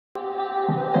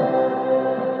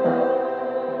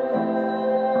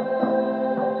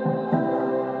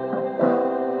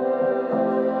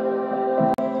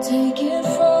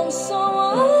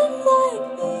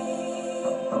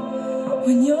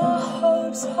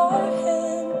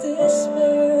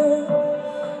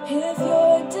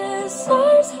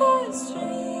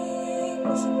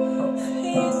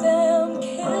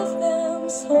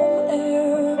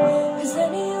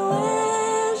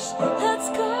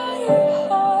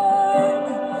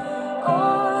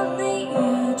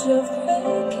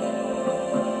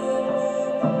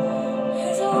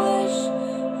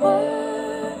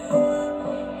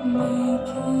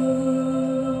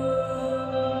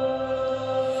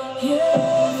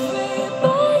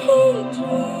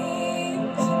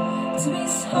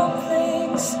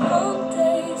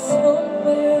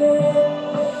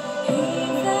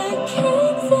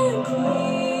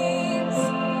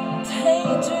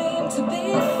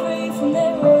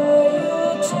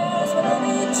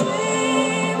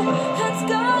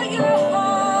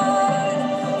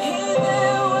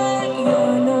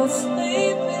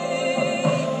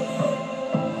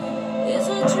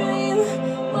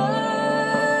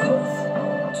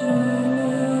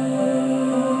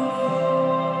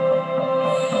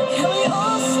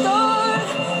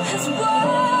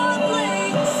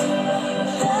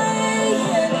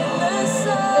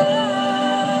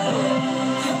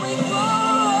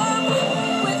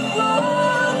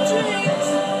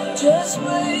just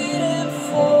waiting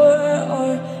for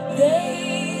our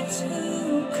day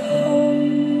to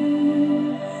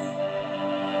come.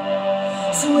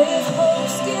 So if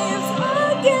hopes give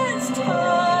against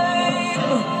time,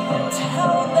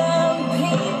 tell them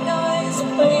be nice,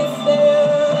 play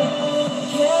fair.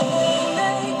 Yeah, they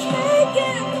make cake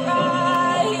and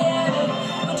cry,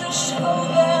 yeah, but just show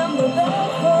them the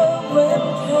love her when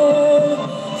care.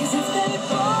 'Cause if they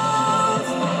both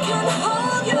can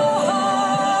hold your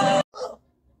heart. Oh,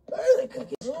 early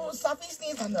cookies. Ooh, Sophie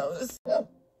sneezed on those. Oh,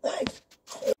 nice.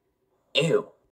 Ew.